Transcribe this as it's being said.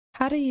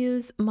How to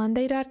use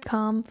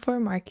Monday.com for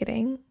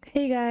marketing.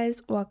 Hey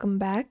guys, welcome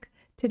back.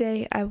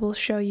 Today I will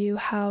show you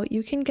how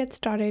you can get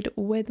started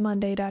with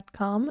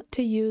Monday.com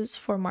to use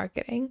for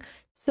marketing.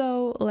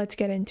 So let's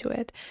get into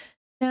it.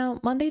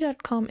 Now,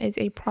 Monday.com is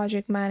a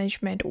project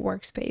management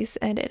workspace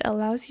and it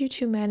allows you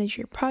to manage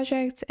your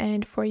projects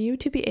and for you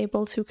to be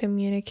able to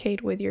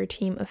communicate with your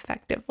team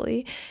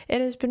effectively. It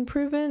has been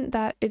proven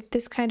that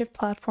this kind of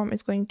platform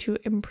is going to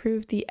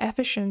improve the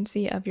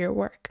efficiency of your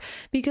work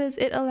because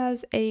it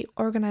allows a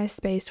organized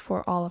space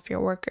for all of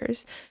your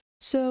workers.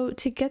 So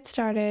to get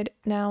started,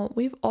 now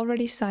we've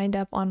already signed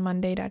up on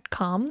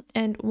Monday.com,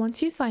 and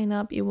once you sign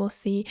up, you will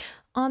see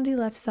on the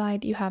left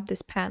side you have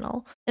this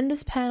panel. In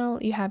this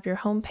panel, you have your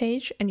home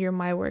page and your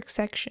My Work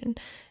section.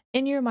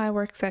 In your My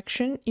Work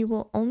section, you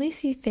will only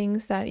see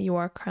things that you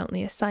are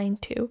currently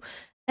assigned to.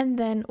 And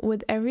then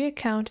with every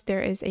account,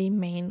 there is a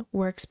main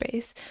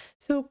workspace.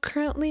 So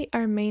currently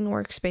our main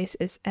workspace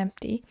is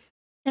empty,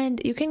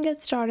 and you can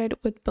get started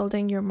with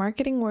building your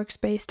marketing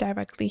workspace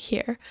directly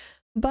here.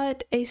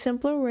 But a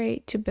simpler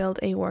way to build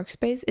a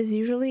workspace is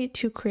usually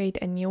to create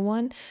a new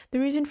one. The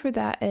reason for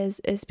that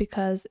is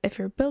because if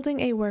you're building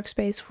a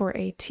workspace for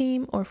a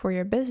team or for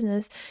your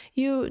business,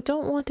 you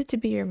don't want it to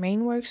be your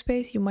main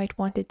workspace, you might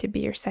want it to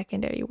be your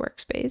secondary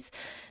workspace.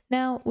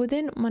 Now,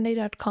 within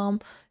Monday.com,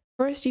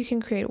 first, you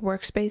can create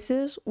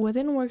workspaces.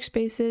 Within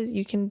workspaces,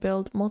 you can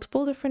build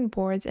multiple different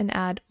boards and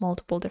add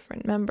multiple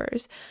different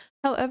members.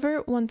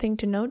 However, one thing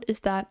to note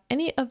is that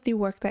any of the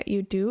work that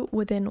you do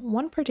within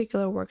one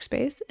particular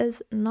workspace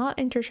is not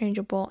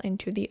interchangeable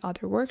into the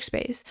other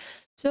workspace.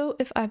 So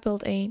if I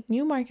build a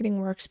new marketing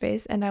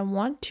workspace and I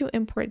want to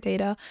import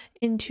data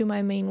into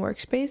my main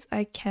workspace,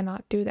 I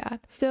cannot do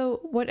that. So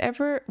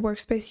whatever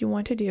workspace you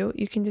want to do,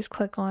 you can just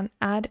click on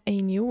add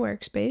a new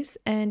workspace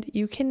and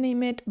you can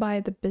name it by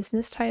the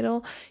business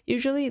title.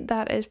 Usually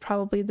that is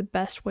probably the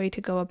best way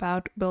to go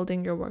about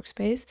building your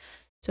workspace.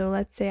 So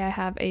let's say I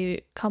have a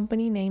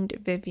company named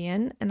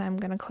Vivian and I'm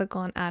going to click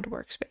on add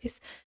workspace.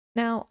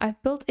 Now I've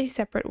built a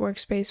separate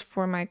workspace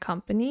for my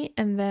company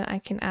and then I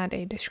can add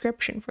a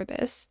description for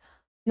this.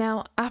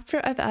 Now,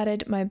 after I've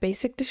added my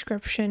basic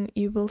description,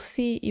 you will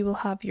see you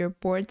will have your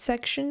board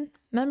section,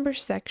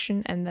 members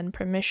section, and then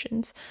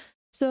permissions.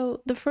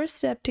 So the first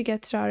step to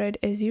get started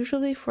is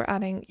usually for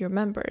adding your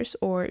members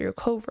or your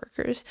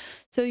coworkers.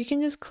 So you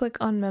can just click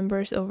on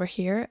members over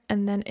here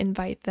and then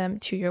invite them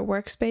to your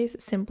workspace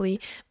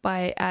simply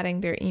by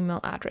adding their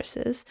email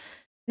addresses.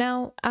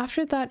 Now,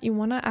 after that, you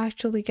want to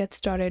actually get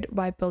started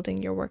by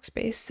building your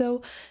workspace.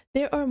 So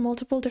there are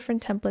multiple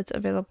different templates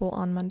available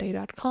on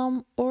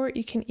Monday.com, or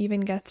you can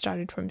even get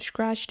started from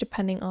scratch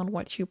depending on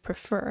what you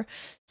prefer.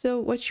 So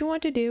what you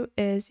want to do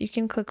is you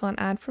can click on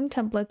add from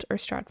templates or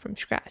start from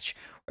scratch.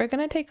 We're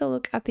going to take a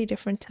look at the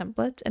different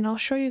templates and I'll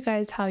show you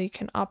guys how you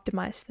can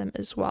optimize them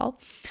as well.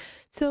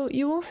 So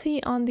you will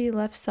see on the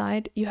left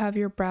side, you have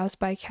your browse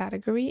by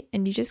category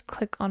and you just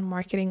click on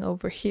marketing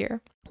over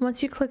here.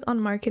 Once you click on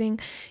marketing,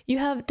 you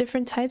have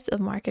different types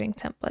of marketing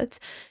templates.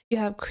 You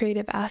have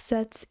creative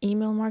assets,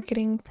 email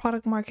marketing,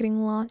 product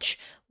marketing launch,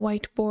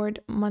 whiteboard,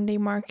 Monday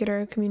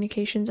marketer,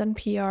 communications and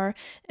PR,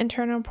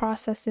 internal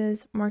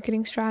processes,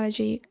 marketing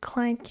strategy,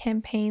 client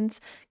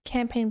campaigns,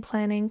 campaign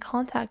planning,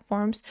 contact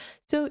forms.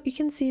 So you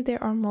can see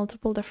there are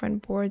multiple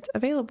different boards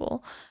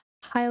available.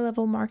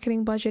 High-level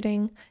marketing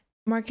budgeting,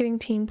 marketing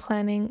team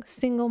planning,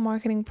 single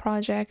marketing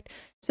project.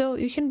 So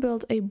you can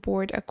build a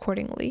board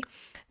accordingly.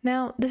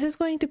 Now, this is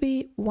going to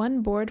be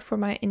one board for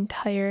my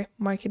entire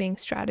marketing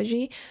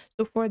strategy.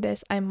 So for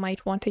this, I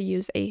might want to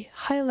use a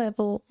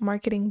high-level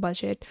marketing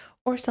budget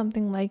or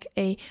something like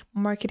a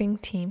marketing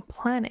team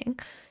planning.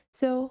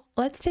 So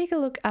let's take a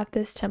look at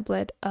this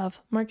template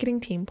of marketing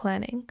team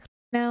planning.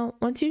 Now,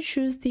 once you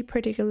choose the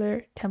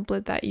particular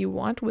template that you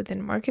want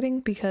within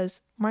marketing,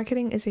 because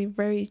marketing is a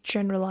very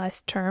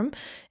generalized term,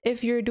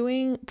 if you're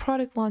doing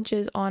product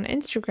launches on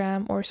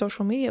Instagram or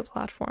social media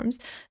platforms,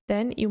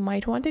 then you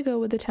might want to go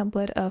with the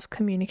template of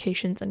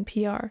communications and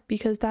PR,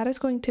 because that is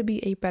going to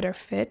be a better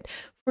fit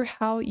for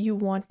how you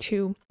want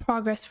to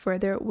progress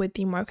further with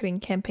the marketing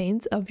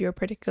campaigns of your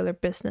particular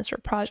business or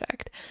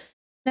project.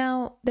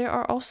 Now, there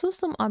are also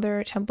some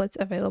other templates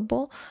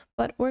available,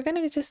 but we're going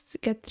to just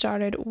get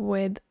started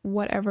with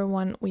whatever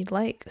one we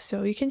like.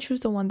 So you can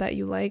choose the one that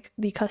you like.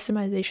 The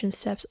customization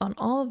steps on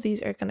all of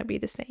these are going to be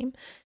the same.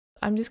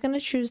 I'm just going to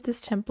choose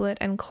this template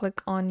and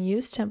click on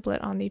use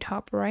template on the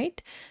top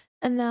right.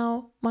 And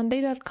now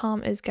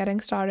Monday.com is getting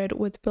started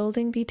with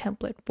building the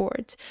template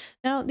boards.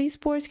 Now, these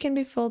boards can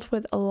be filled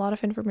with a lot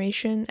of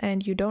information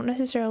and you don't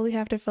necessarily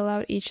have to fill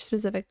out each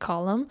specific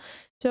column.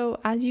 So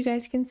as you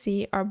guys can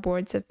see, our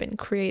boards have been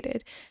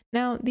created.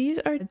 Now, these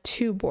are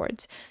two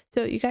boards.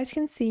 So you guys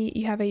can see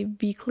you have a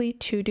weekly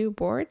to-do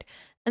board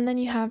and then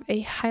you have a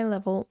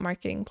high-level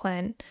marketing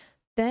plan.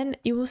 Then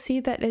you will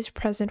see that is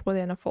present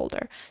within a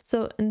folder.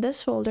 So in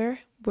this folder,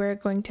 we're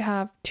going to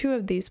have two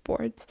of these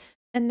boards.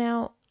 And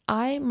now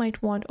I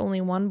might want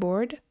only one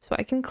board, so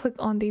I can click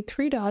on the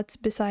three dots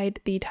beside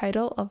the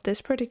title of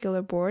this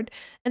particular board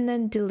and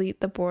then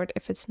delete the board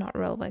if it's not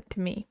relevant to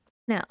me.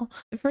 Now,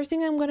 the first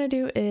thing I'm going to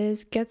do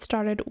is get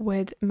started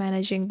with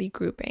managing the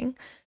grouping.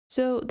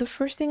 So the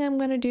first thing I'm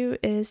going to do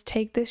is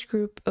take this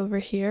group over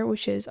here,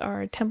 which is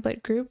our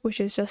template group,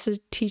 which is just to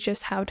teach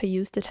us how to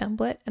use the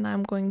template. And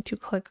I'm going to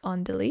click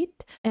on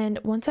delete. And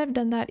once I've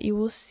done that, you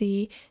will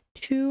see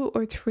 2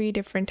 or 3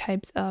 different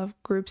types of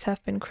groups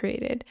have been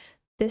created.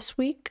 This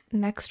week,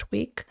 next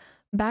week,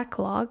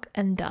 backlog,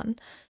 and done.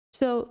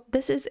 So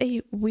this is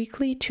a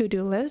weekly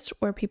to-do list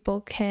where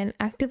people can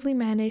actively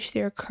manage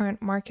their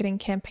current marketing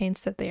campaigns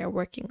that they are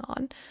working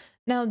on.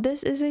 Now,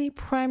 this is a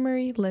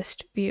primary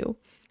list view.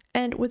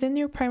 And within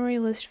your primary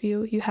list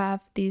view, you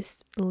have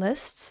these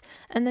lists,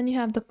 and then you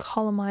have the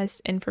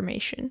columnized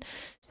information.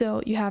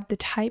 So you have the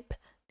type,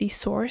 the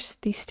source,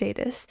 the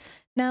status.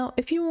 Now,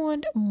 if you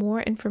want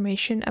more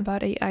information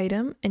about an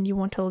item and you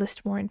want to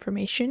list more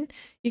information,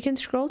 you can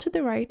scroll to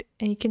the right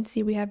and you can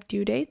see we have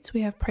due dates,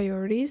 we have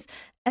priorities,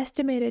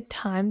 estimated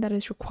time that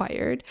is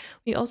required.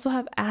 We also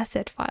have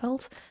asset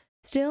files.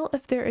 Still,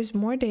 if there is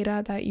more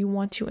data that you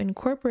want to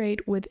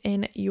incorporate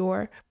within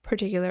your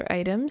particular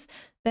items,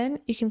 then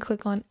you can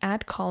click on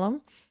add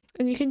column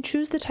and you can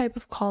choose the type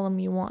of column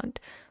you want.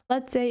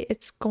 Let's say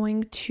it's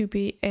going to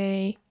be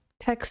a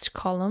text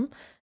column,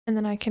 and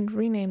then I can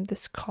rename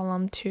this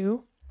column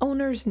to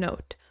owner's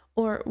note,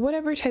 or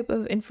whatever type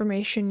of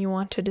information you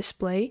want to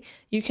display,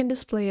 you can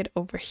display it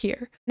over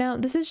here. Now,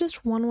 this is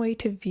just one way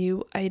to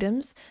view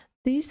items.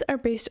 These are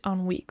based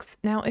on weeks.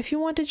 Now, if you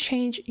want to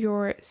change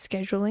your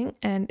scheduling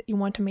and you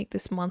want to make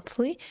this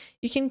monthly,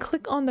 you can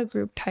click on the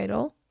group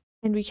title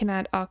and we can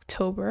add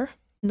October,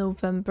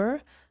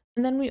 November,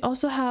 and then we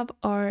also have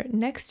our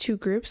next 2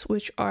 groups,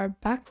 which are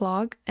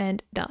backlog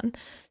and done.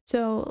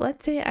 So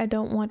let's say I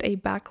don't want a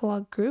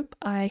backlog group,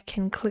 I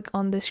can click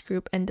on this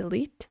group and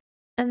delete.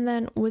 And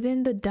then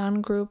within the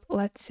done group,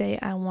 let's say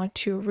I want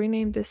to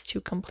rename this to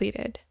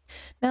completed.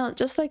 Now,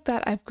 just like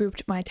that, I've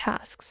grouped my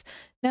tasks.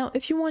 Now,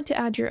 if you want to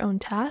add your own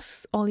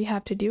tasks, all you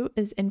have to do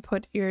is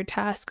input your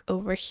task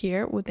over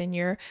here within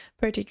your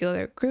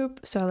particular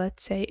group. So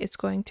let's say it's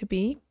going to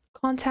be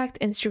contact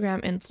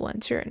Instagram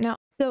influencer. Now,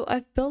 so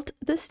I've built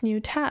this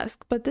new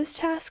task, but this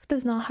task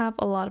does not have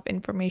a lot of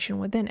information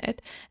within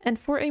it. And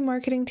for a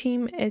marketing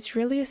team, it's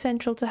really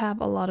essential to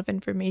have a lot of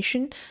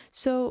information.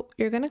 So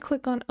you're going to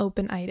click on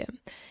open item.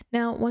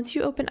 Now, once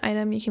you open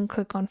item, you can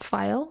click on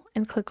file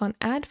and click on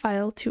add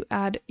file to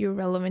add your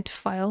relevant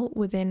file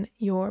within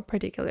your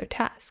particular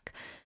task.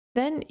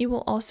 Then you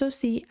will also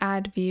see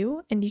add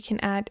view, and you can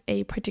add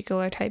a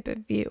particular type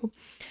of view,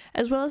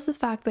 as well as the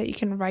fact that you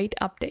can write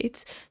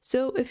updates.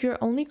 So if you're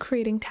only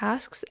creating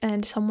tasks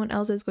and someone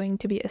else is going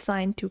to be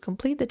assigned to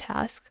complete the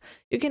task,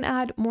 you can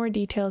add more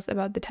details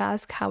about the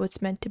task, how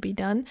it's meant to be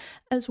done,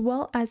 as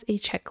well as a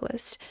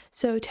checklist.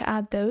 So to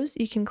add those,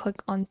 you can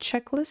click on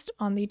checklist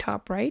on the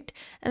top right,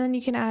 and then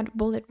you can add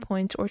bullet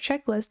points or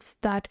checklists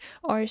that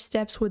are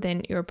steps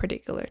within your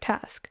particular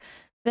task.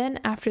 Then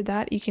after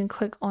that, you can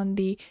click on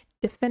the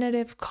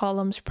definitive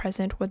columns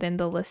present within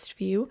the list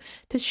view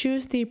to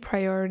choose the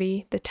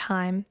priority, the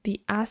time,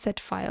 the asset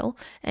file,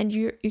 and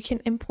you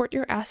can import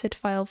your asset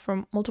file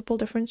from multiple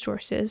different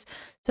sources,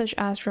 such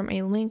as from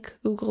a link,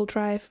 Google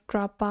Drive,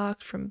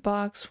 Dropbox, from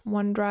Box,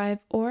 OneDrive,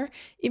 or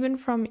even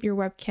from your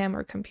webcam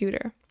or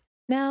computer.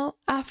 Now,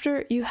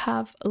 after you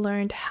have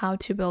learned how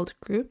to build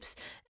groups,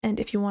 and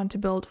if you want to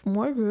build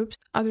more groups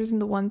other than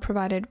the one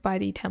provided by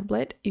the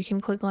template, you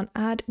can click on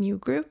add new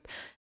group.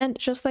 And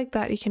just like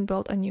that, you can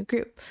build a new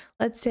group.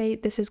 Let's say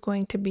this is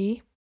going to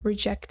be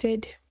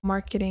rejected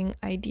marketing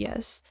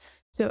ideas.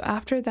 So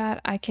after that,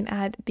 I can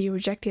add the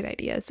rejected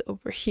ideas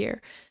over here.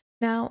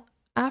 Now,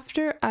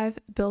 after I've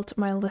built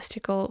my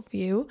listicle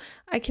view,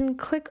 I can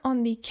click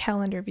on the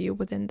calendar view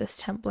within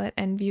this template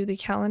and view the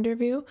calendar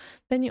view.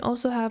 Then you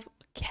also have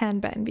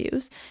Kanban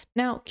views.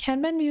 Now,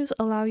 Kanban views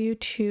allow you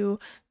to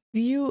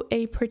view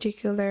a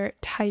particular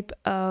type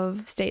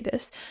of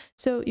status.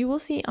 So you will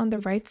see on the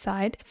right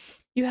side,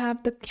 you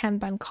have the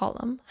Kanban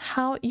column,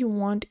 how you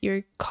want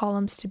your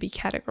columns to be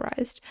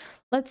categorized.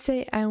 Let's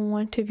say I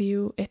want to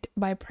view it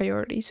by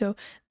priority. So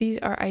these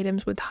are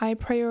items with high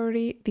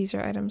priority, these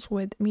are items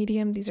with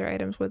medium, these are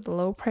items with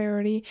low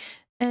priority.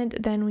 And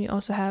then we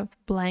also have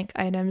blank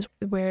items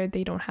where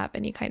they don't have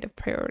any kind of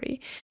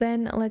priority.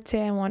 Then let's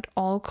say I want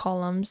all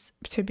columns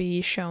to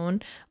be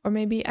shown, or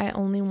maybe I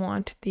only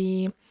want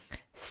the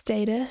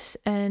status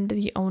and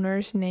the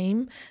owner's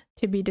name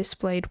to be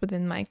displayed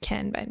within my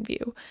Kanban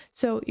view.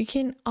 So you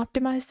can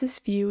optimize this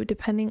view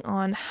depending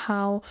on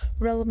how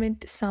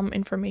relevant some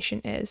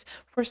information is.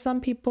 For some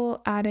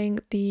people, adding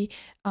the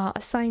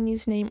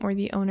assignee's name or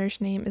the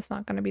owner's name is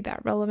not going to be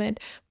that relevant.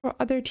 For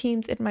other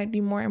teams, it might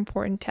be more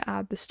important to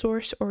add the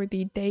source or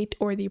the date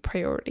or the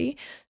priority.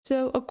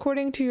 So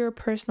according to your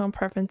personal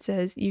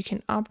preferences, you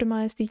can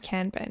optimize the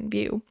Kanban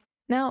view.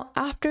 Now,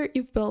 after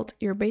you've built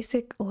your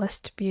basic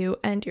list view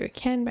and your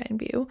Kanban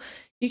view,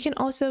 you can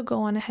also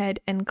go on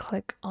ahead and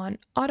click on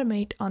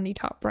Automate on the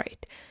top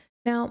right.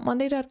 Now,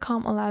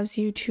 Monday.com allows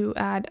you to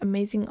add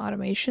amazing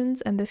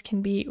automations, and this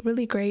can be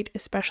really great,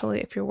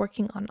 especially if you're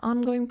working on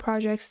ongoing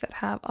projects that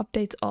have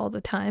updates all the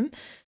time.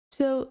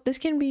 So this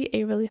can be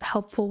a really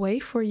helpful way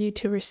for you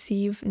to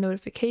receive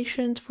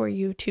notifications, for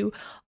you to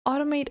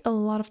automate a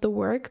lot of the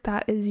work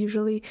that is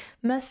usually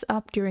messed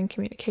up during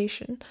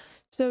communication.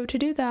 So to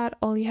do that,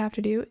 all you have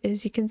to do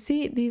is, you can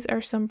see these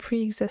are some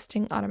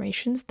pre-existing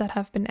automations that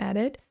have been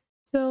added.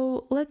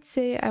 So let's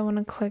say I want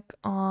to click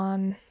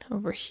on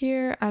over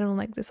here. I don't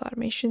like this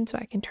automation, so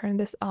I can turn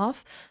this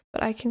off,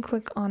 but I can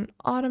click on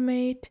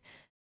automate,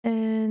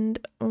 and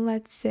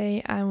let's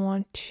say I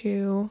want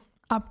to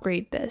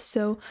upgrade this.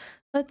 So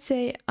let's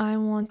say I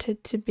want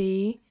it to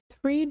be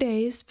 3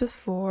 days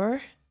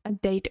before a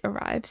date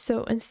arrives.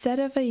 So instead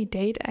of a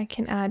date, I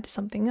can add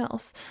something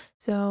else.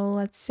 So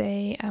let's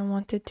say I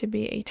want it to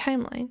be a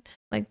timeline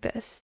like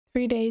this.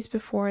 3 days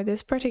before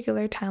this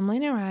particular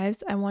timeline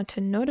arrives, I want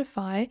to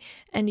notify,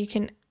 and you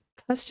can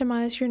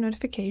customize your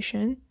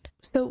notification.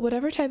 So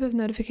whatever type of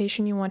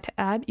notification you want to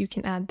add, you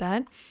can add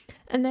that.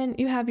 And then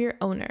you have your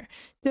owner.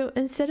 So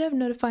instead of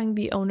notifying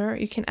the owner,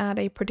 you can add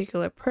a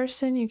particular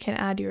person. You can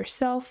add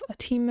yourself, a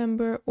team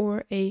member,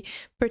 or a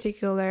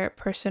particular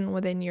person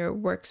within your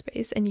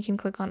workspace. And you can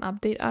click on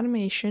update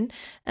automation,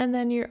 and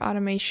then your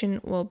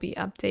automation will be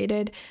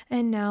updated.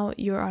 And now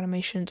your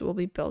automations will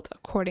be built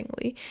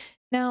accordingly.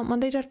 Now,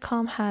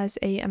 Monday.com has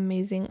an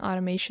amazing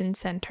automation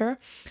center.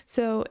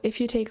 So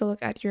if you take a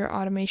look at your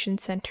automation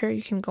center,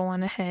 you can go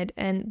on ahead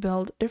and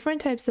build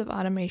different types of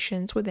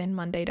automations within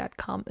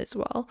Monday.com as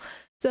well.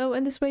 So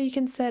in this way, you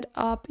can set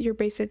up your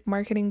basic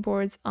marketing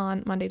boards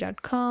on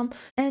Monday.com.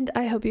 And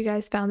I hope you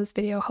guys found this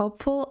video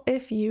helpful.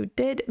 If you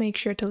did, make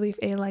sure to leave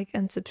a like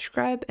and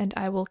subscribe, and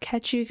I will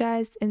catch you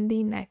guys in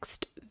the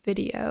next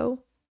video.